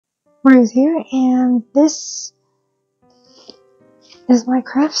Ruth here, and this is my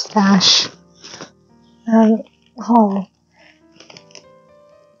CraftStash haul.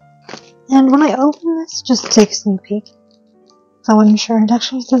 And when I open this, just to take a sneak peek, so I wasn't sure, it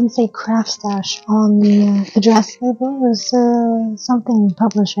actually doesn't say CraftStash on the address label. It was something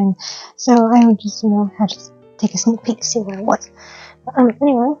publishing, so I would just, had to take a sneak peek, see what it was. But,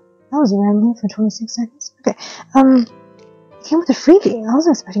 anyway, that was rambling for 26 seconds. Okay, it came with a freebie. I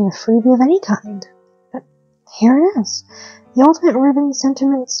wasn't expecting a freebie of any kind, but here it is. The Ultimate Ribbon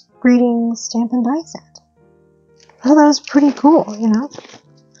Sentiments Greetings Stamp and Die Set. I thought that was pretty cool, I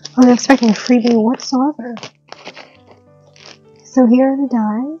wasn't expecting a freebie whatsoever. So here are the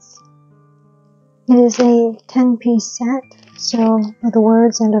dies. It is a 10-piece set, so of the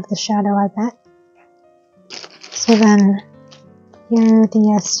words and of the shadow, I bet. So then, here are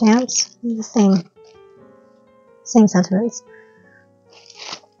the stamps, the same sentiments.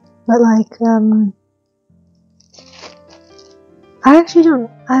 But like, I actually don't,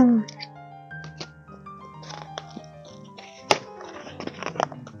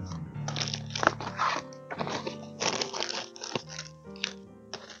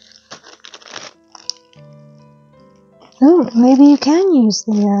 oh, maybe you can use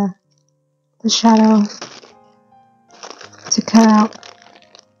the shadow to cut out.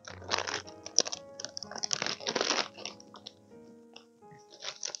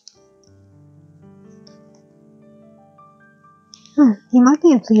 You might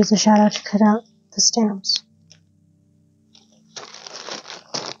be able to use the shadow to cut out the stamps.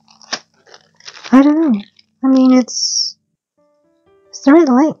 I don't know. I mean, it's the right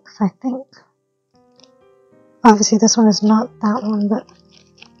length, I think. Obviously, this one is not that one, but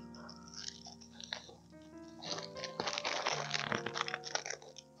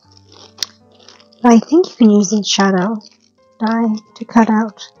I think you can use the shadow die to cut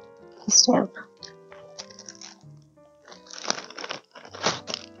out the stamp.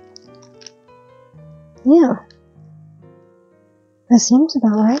 Yeah, that seems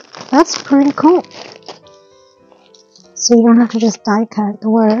about right. That's pretty cool. So you don't have to just die cut the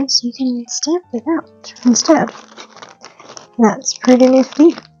words, you can stamp it out instead. That's pretty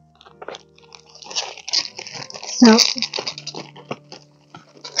nifty. So,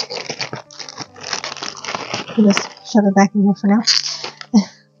 I'll just shove it back in here for now,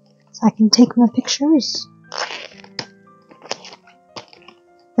 so I can take my pictures.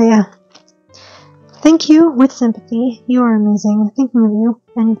 But yeah. Thank you, with sympathy. You are amazing. Thinking of you,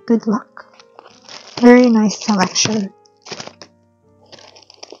 and good luck. Very nice selection.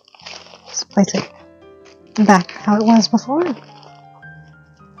 Let's place it back how it was before.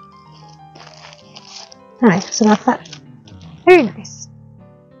 Alright, so that's that. Very nice.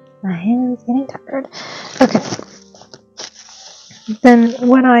 My hand's getting tired. Okay. Then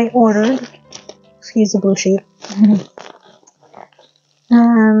what I ordered, excuse the blue sheet.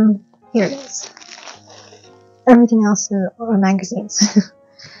 Here it is. Everything else are magazines.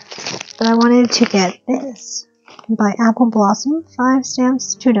 But I wanted to get this by Apple Blossom. 5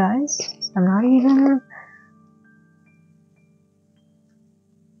 stamps, 2 dies. I'm not even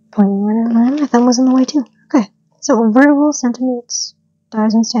pointing at it. My thumb was in the way too. Okay, so Verbal Sentiments,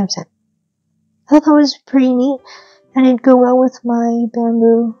 dies and stamp set. I thought that was pretty neat, and it'd go well with my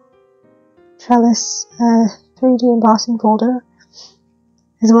bamboo trellis 3D embossing folder,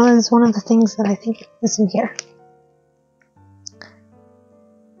 as well as one of the things that I think is in here.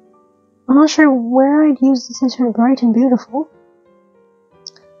 I'm not sure where I'd use this instead of Bright and Beautiful.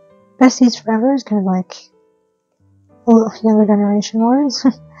 Besties Forever is kind of like younger generation words.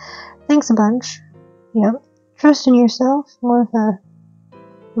 Thanks a bunch. Yep. Trust in yourself. More of a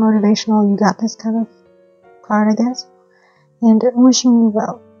motivational, you got this kind of card, I guess. And wishing you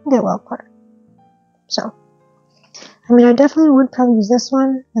well. Get well card. So, I mean, I definitely would probably use this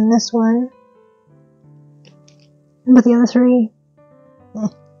one and this one. But the other 3,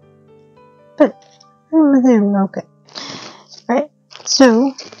 But they're okay. Right.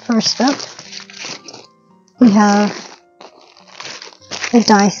 So, first up, we have a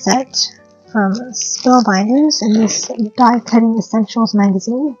die set from Spellbinders in this Die Cutting Essentials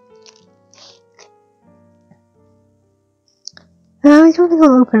magazine. I don't think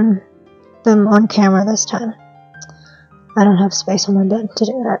I'll open them on camera this time. I don't have space on my bed to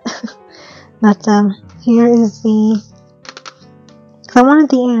do that. But here is the, because I wanted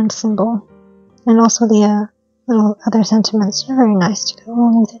the and symbol, and also the little other sentiments are very nice to go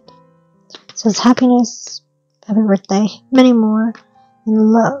along with it. It says happiness, happy birthday, many more,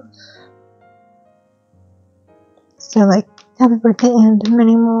 and love. So like, happy birthday and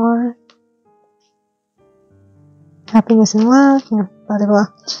many more. Happiness and love, blah blah blah.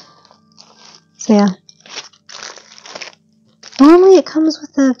 So yeah. Normally it comes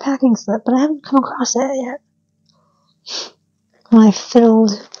with a packing slip, but I haven't come across it yet. When I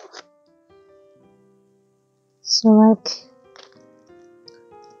filled. So like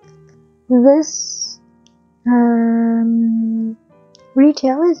this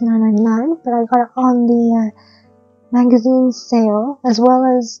retail is $9.99, but I got it on the magazine sale, as well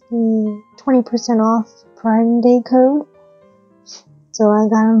as the 20% off Prime Day code. So I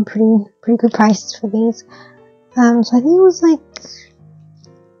got them pretty good prices for these. So I think it was like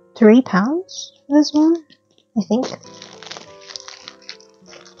 £3 for this one, I think.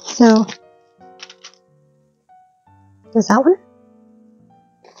 So there's that one.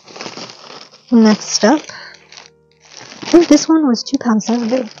 Next up, I think this one was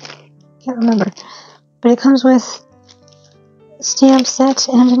 £2.70. Can't remember, but it comes with a stamp set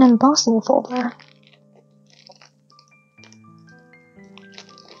and an embossing folder.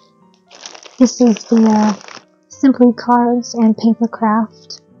 This is the Simply Cards and Paper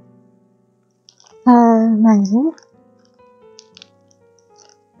Craft magazine.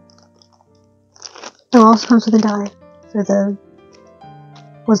 It also comes with a die for the,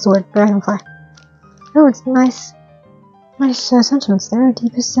 what's the word, dragonfly. Oh, it's nice sentiments there.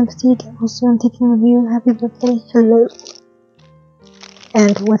 Deepest sympathy, also I'm thinking of you, happy birthday, hello,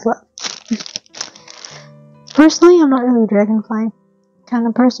 and with love. Personally, I'm not really a dragonfly kind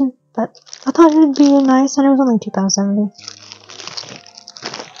of person, but I thought it would be nice, and it was only £2.70.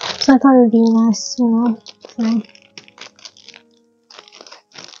 So I thought it would be nice, you know, thing.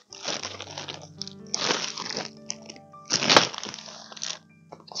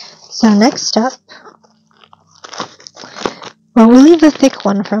 So next up, well, we'll leave the thick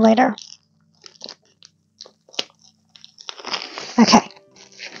one for later. Okay,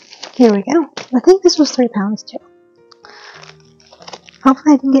 here we go. I think this was £3 too.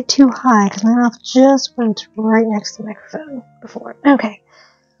 Hopefully I didn't get too high, because my mouth just went right next to the microphone before. Okay.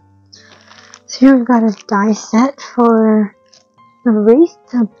 So here we've got a die set for a wreath,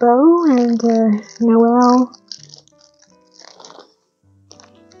 a bow, and Noel.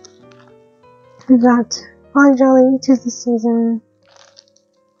 We've got Holly Jolly, 'Tis the Season,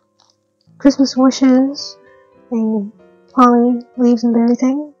 Christmas Wishes, a Holly, Leaves and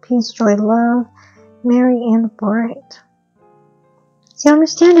Everything, Peace, Joy, Love, Merry and Bright. See, I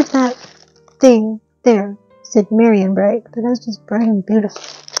understand if that thing there said Merry and Bright, but that's just bright and beautiful.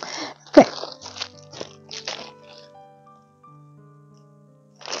 Okay.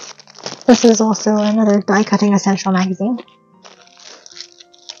 This is also another die cutting essential magazine.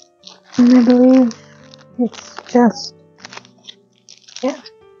 And I believe it's just, yeah.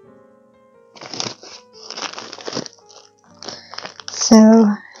 So,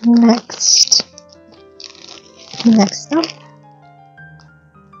 next up,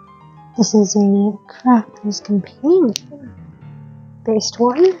 this is a Crafter's Companion based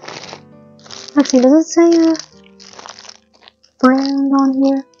one. Actually, does it say a brand on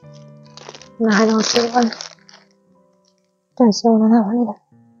here? No, I don't see one. Don't see one on that one either.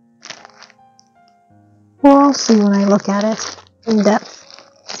 Well, I'll see when I look at it in depth.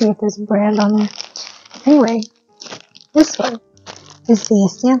 See if there's a brand on there. Anyway, this one is the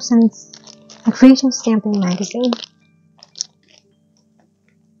Stamps and a Creative Stamping magazine.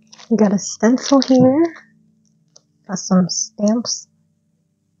 We got a stencil here. Got some stamps.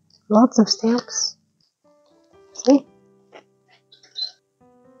 Lots of stamps. See?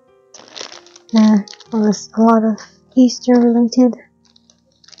 There's a lot of Easter related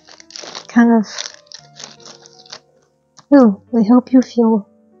kind of. Oh, we hope you feel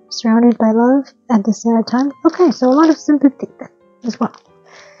surrounded by love at this sad time. Okay, so a lot of sympathy as well.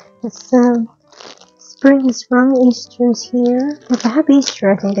 It's spring has sprung, Easter's here. There's a happy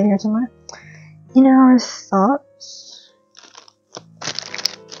Easter, I think, in here somewhere. In our thoughts.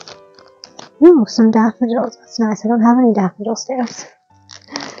 Ooh, some daffodils. That's nice. I don't have any daffodil stamps.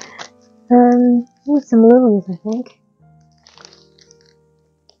 With some lilies, I think.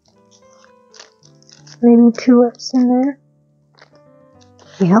 Maybe tulips in there.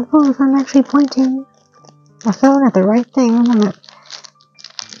 Be helpful if I'm actually pointing my phone at the right thing on the map.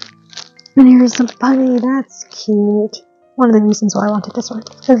 And here's the bunny. That's cute. One of the reasons why I wanted this one,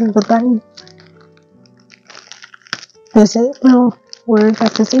 because of the bunny. There's a little word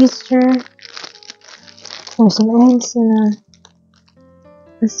that says Easter. There's some eggs and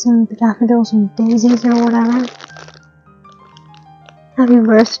with some daffodils and daisies or whatever. Happy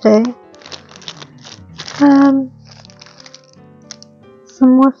birthday.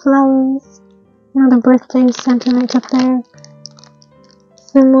 Some more flowers. Another birthday sentiment up there.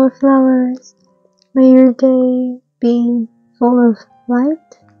 Some more flowers. May your day be full of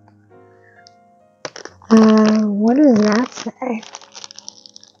light. what does that say?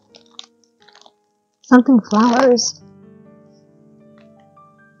 Something flowers.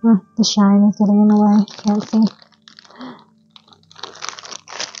 The shine is getting in the way. Can't see.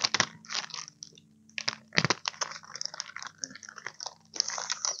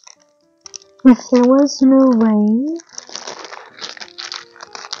 If there was no rain,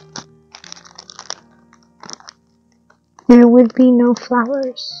 there would be no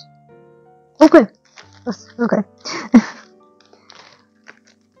flowers. Okay. Okay.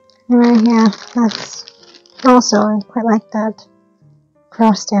 Right, yeah, that's also, I quite like that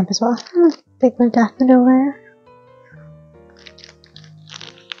cross stamp as well. Big red daffodil there.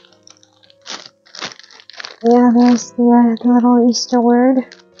 Yeah, there's the little Easter word.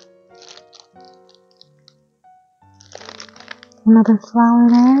 Another flower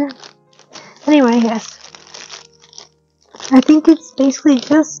there. Anyway, yes. I think it's basically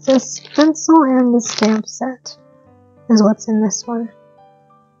just a stencil and the stamp set is what's in this one.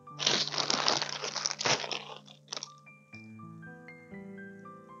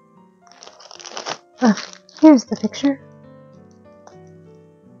 Here's the picture.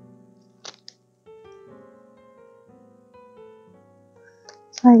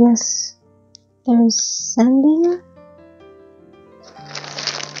 So I guess there's sending.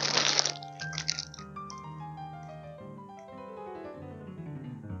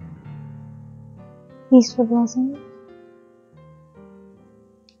 Easter blossom.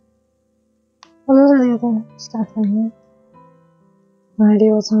 Well, those are the other stuff in here. No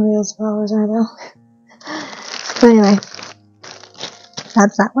idea what some of the other flowers are though. But anyway,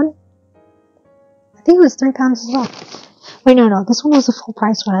 that's that one. I think it was £3 as well. Wait, no, this one was the full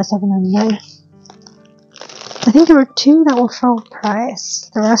price one at $7.99. I think there were 2 that were full price.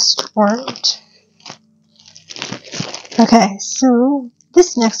 The rest weren't. Okay, so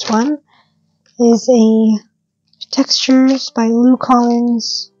this next one is a Textures by Lou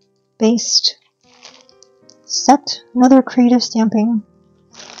Collins based set. Another creative stamping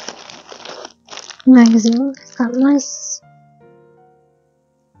magazine. It's got nice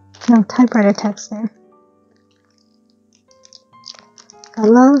typewriter text there. Got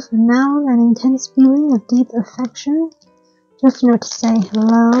love, now an intense feeling of deep affection. Just note to say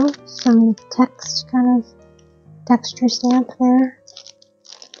hello. Some text, kind of texture stamp there.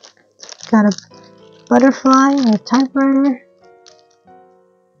 Got a butterfly and a typewriter.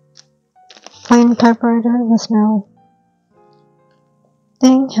 Plain typewriter with no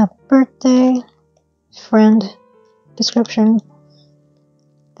thing. Happy birthday. Friend. Description.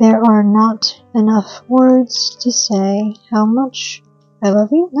 There are not enough words to say how much I love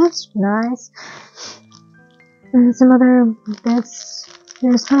you. That's nice. And some other bits.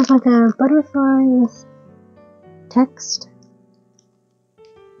 There's kind of like a butterfly with text.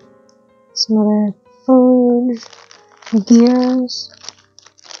 Some other food. Gears.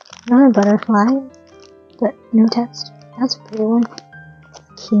 Another butterfly. But no text. That's a pretty one.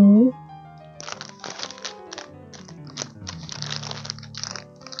 Key.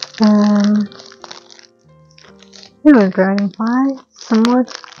 Another dragonfly. Some more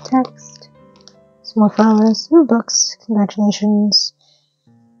text. Some more flowers. New books. Congratulations.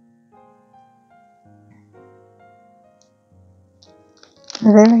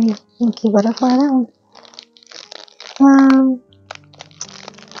 A very inky butterfly, that one.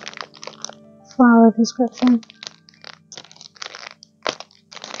 Flower description.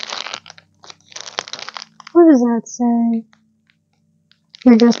 What does that say?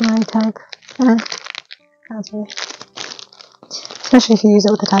 You're just my type. That's weird. Especially if you use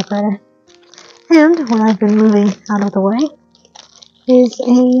it with a typewriter. And what I've been moving out of the way is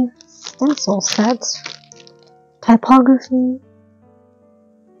a stencil set. Typography.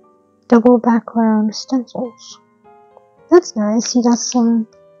 Double background stencils. That's nice. You got some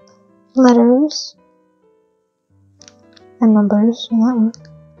letters and numbers in that one.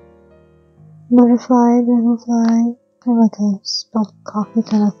 Butterfly, dragonfly, kind of like a spelled coffee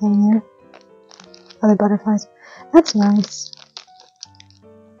kind of thing there. Other butterflies. That's nice.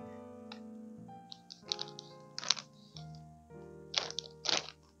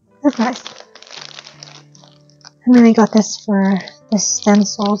 That's nice. And then I got this for the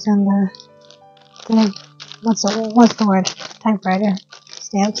stencils and the what's the word? Typewriter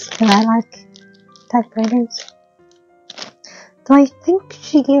stamps. Because I like typewriters. Though I think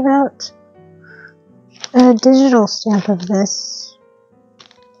she gave out a digital stamp of this.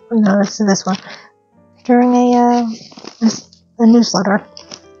 No, it's in this one. During a newsletter,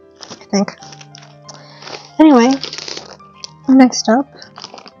 I think. Anyway, next up,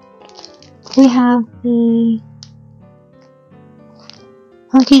 we have the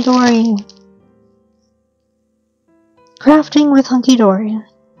Hunky Dory Crafting with Hunky Dory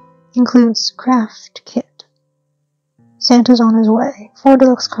includes craft kit. Santa's on his way. 4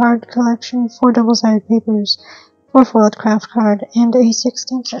 deluxe card collection, 4 double-sided papers, 4 foiled craft card, and a 6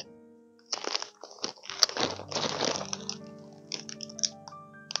 stamp set.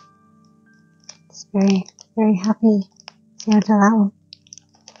 It's very, very happy Santa, that one.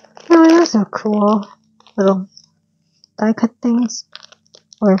 Oh, they're so cool. Little die cut things.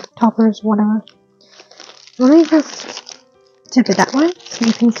 Or toppers, whatever. Let me just tip it that way so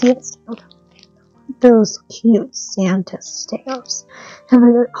you can see it. Those cute Santa stamps. Have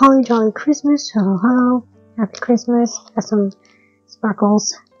a holly jolly Christmas, ho ho ho. Happy Christmas. Got some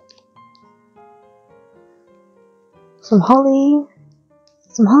sparkles. Some holly.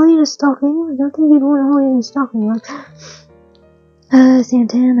 Some holly in a stocking. I don't think you'd want holly in a stocking. Like,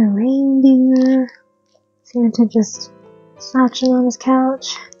 Santa and a reindeer. Santa just slouching on his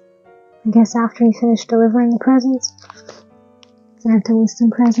couch. I guess after he finished delivering the presents. Santa with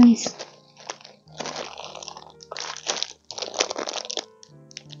some presents.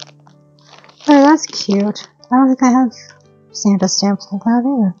 Oh, that's cute. I don't think I have Santa stamps like that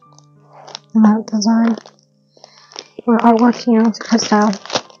either. About design. Or artwork, you know, cut style.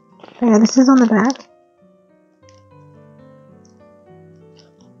 But yeah, this is on the back.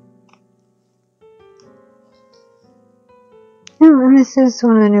 Oh, and this is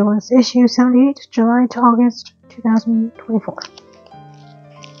one of the new ones. Issue 78, July to August 2024.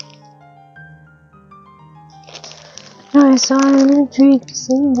 Alright, so I'm intrigued to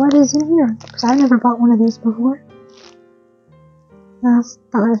see what is in here, because I never bought one of these before. I thought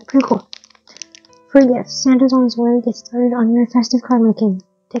that was pretty cool. Free gifts. Santa's on his way. Get started on your festive card making.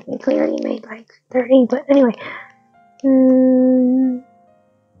 Technically already made like 30, but anyway.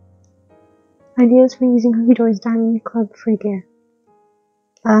 Ideas for using Hunky Dory's Diamond Club free gear.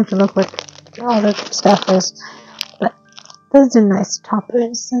 I have to look what all the stuff is, but those are nice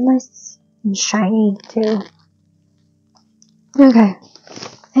toppers. They're nice and shiny too. Okay,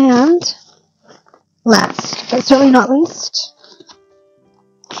 and last, but certainly not least,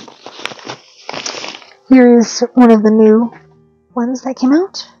 here is one of the new ones that came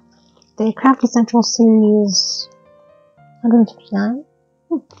out. The Craft Essential Series 159.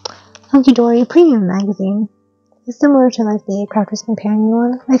 Hunky Dory Premium Magazine. It's similar to like the Crafter's Companion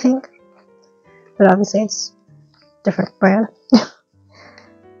one, I think. But obviously it's different brand.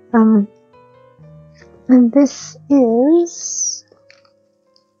 And this is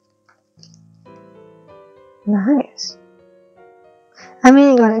nice. I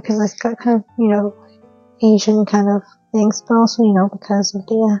mainly got it because it's got kind of, you know, Asian kind of things, but also, you know, because of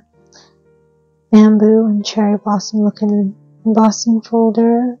the bamboo and cherry blossom looking embossing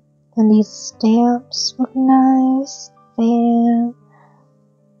folder. And these stamps look nice. And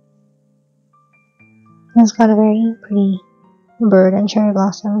it's got a very pretty bird and cherry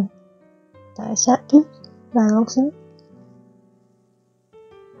blossom die set too. That looks in.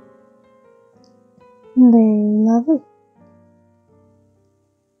 Very lovely.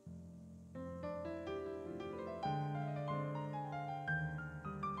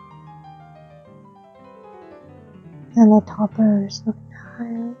 And the toppers look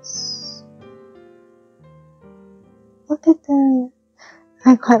nice. Look at the...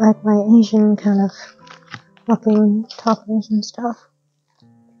 I quite like my Asian kind of looking toppers and stuff.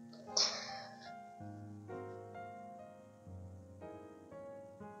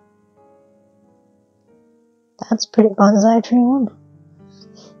 That's pretty bonsai tree one.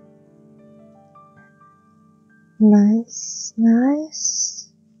 Nice, nice.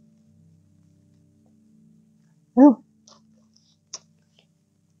 Oh.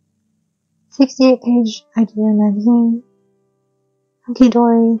 68-page idea magazine. Hunky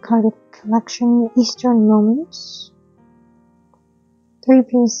Dory card collection. Eastern Moments.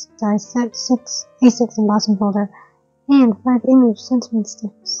 3-piece die set, 6 A6 embossing folder, and 5 image sentiment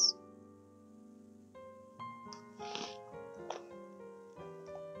sticks.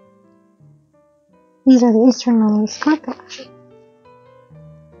 These are the Eastern Moments card collection.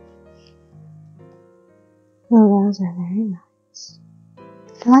 Oh, those are very nice.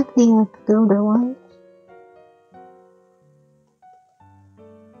 I like the pagoda ones.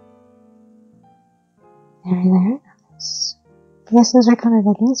 Very, very nice. I guess those are kind of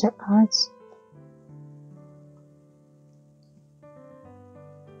like insert cards.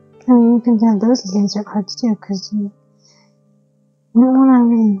 I mean, you can have those as insert cards too, because you don't want to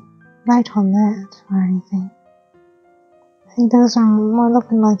really write on that or anything. I think those are more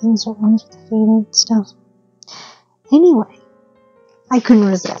looking like insert ones with the faded stuff. Anyway, I couldn't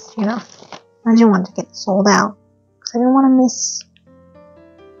resist, you know. I didn't want to get sold out, because I didn't want to miss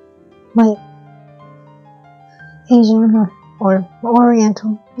my Asian or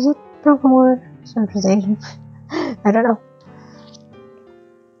Oriental. Is it a proper word? Search is Asian. I don't know.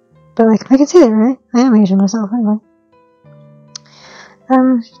 But like, I can say that, right? I am Asian myself, anyway.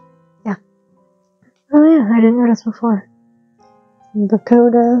 Yeah. Oh yeah, I didn't notice before.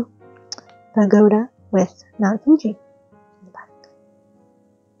 Pagoda with Mount Fuji in the back.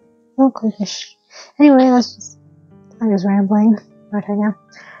 Oh, coolish. Anyway, I'm just rambling right now.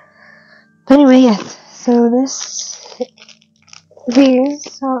 But anyway, yes. So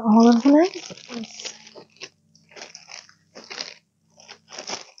these are all of the magazines.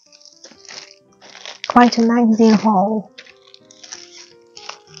 Quite a magazine haul.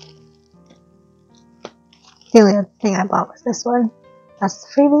 The only other thing I bought was this one. That's the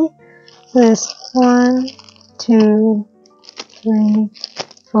freebie. There's 1, 2, 3,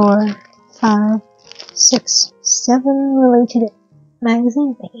 4, 5, 6, 7 related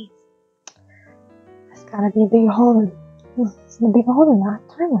magazine thingies. That's gotta be a bigger haul than. It's a bigger haul than that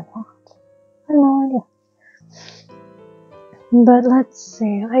time I thought. I have no idea. But let's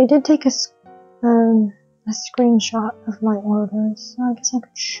see. I did take a screenshot of my orders, so I guess I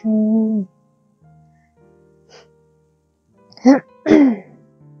could show you.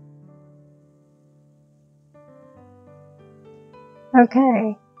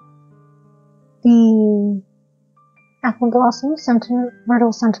 Okay. The Apple Blossom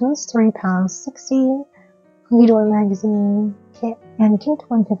Myrtle Sentinels, £3.60. Hunky Dory Magazine kit and kit,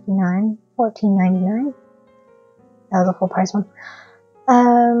 $1.59, $14.99. That was a full price one.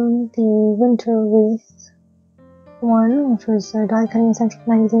 The Winter Wreath one, which was Die Cutting Essentials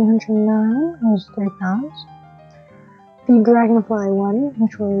Magazine, $109, was £3. The Dragonfly one,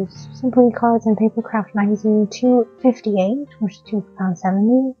 which was Simply Cards and Paper Craft Magazine, $2.58, which is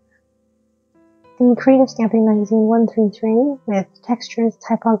 £2.70. The Creative Stamping Magazine 133 with textures,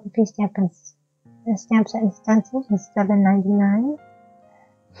 typography, stamps and stencils was $7.99.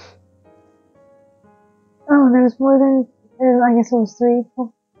 Oh, there's more than, I guess it was 3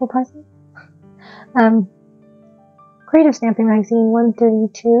 full prices. Creative Stamping Magazine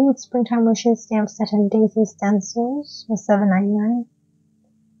 132 with Springtime Wishes stamp set and daisy stencils was $7.99.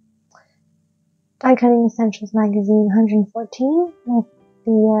 Die Cutting Essentials Magazine 114 with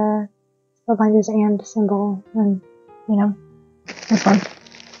the Spellbinders and symbol, and this one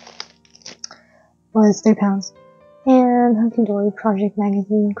was £3. And Hunky Dory Project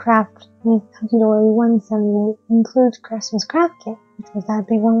Magazine Craft with Hunky Dory 178 includes Christmas Craft Kit, which was that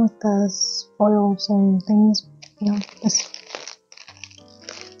big one with the spoils and things. This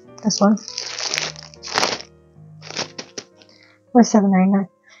one was $7.99.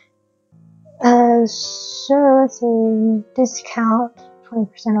 So let's see, discount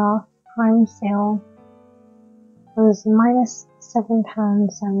 20% off prime sale was minus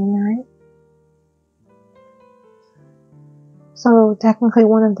 £7.79. So technically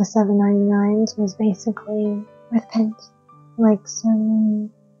one of the $7.99s was basically with pence, like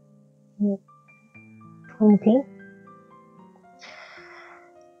some 20p.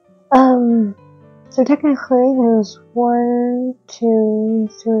 So technically there's 1, 2,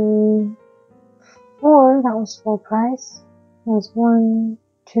 3, 4 that was full price. There's 1,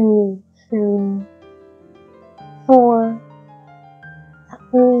 2, 3, 4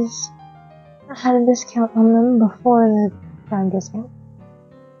 that had a discount on them before the prime discount.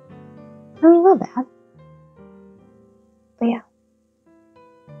 I mean, not bad. But yeah.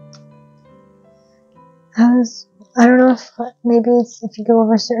 I don't know if maybe it's if you go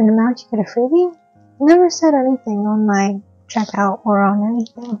over a certain amount you get a freebie. Never said anything on my checkout or on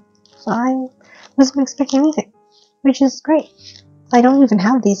anything. So I wasn't expecting anything. Which is great. I don't even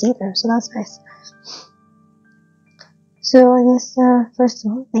have these either, so that's nice. So I guess, first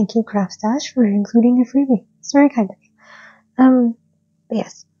of all, thank you CraftStash for including a freebie. It's very kind of you. But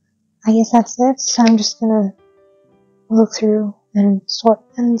yes. I guess that's it. So I'm just gonna look through and sort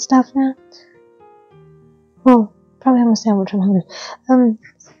and stuff now. Well, probably have a sandwich, I'm hungry.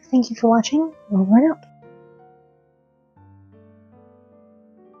 Thank you for watching. Over and out.